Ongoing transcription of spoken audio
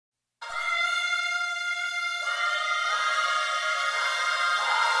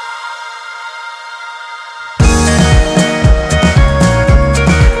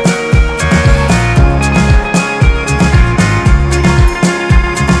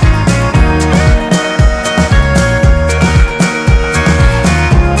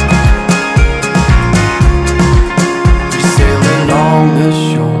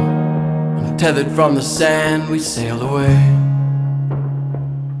from the sand we sailed away.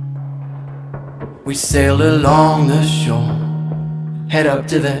 We sailed along the shore, head up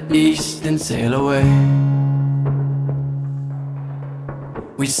to the east and sail away.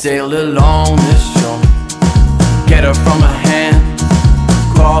 We sailed along the shore, get her from her hand,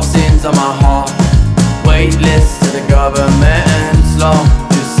 crossings on my heart, weightless to the government's law.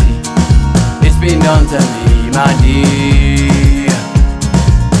 You see, it's been done to me, my dear,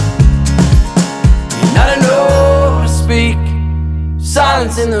 and I don't know how to speak.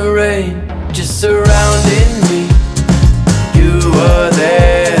 Silence in the rain just surrounding me. You were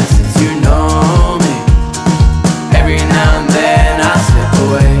there since you know me. Every now and then I slip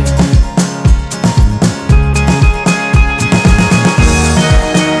away.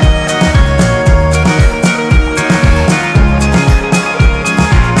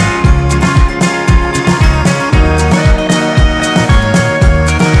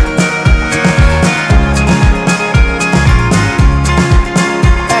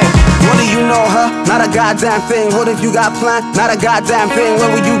 Not a goddamn thing. What if you got planned? Not a goddamn thing.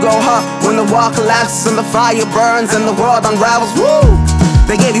 Where would you go, huh? When the wall collapses and the fire burns and the world unravels. Woo!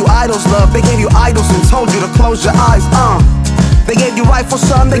 They gave you idols, love. They gave you idols and told you to close your eyes. They gave you rifles,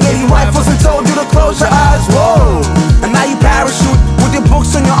 son. They gave you rifles and told you to close your eyes. Whoa! And now you parachute with your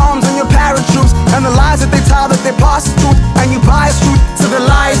books on your arms and your paratroops and the lies that they tell that they pass the truth, and you bias truth to the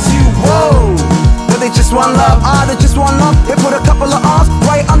lies you. Whoa! They just want love, they just want love. They put a couple of arms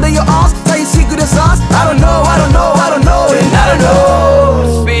right under your arms, tell you secret is ours. I don't know, I don't know, I don't know, and I don't know to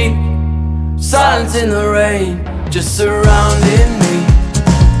speak. Silence in the rain just surrounding me.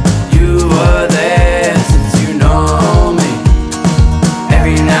 You were there since you know me.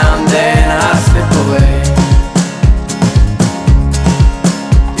 Every now and then I slip away,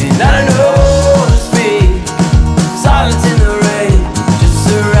 and I don't know to speak. Silence in the rain just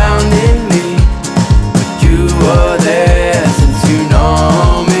surrounding me. You were there since you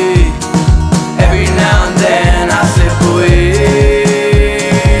know me. Every now and then I slip away.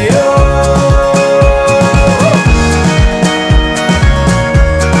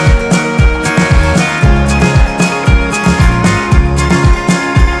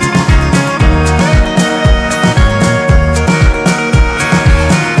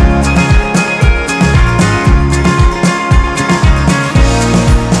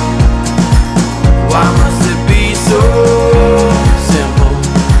 Why must it be so simple?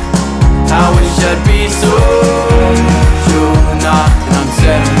 I wish I'd be so sure, not and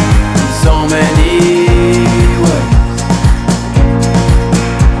unsaid in so many ways.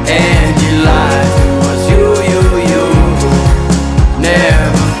 And you lied, it was you.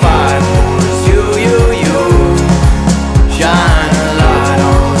 Never fight, it was you. Shine a light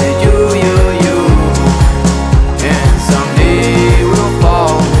on it, you. And someday we'll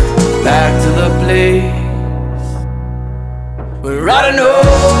fall back to the place where I don't know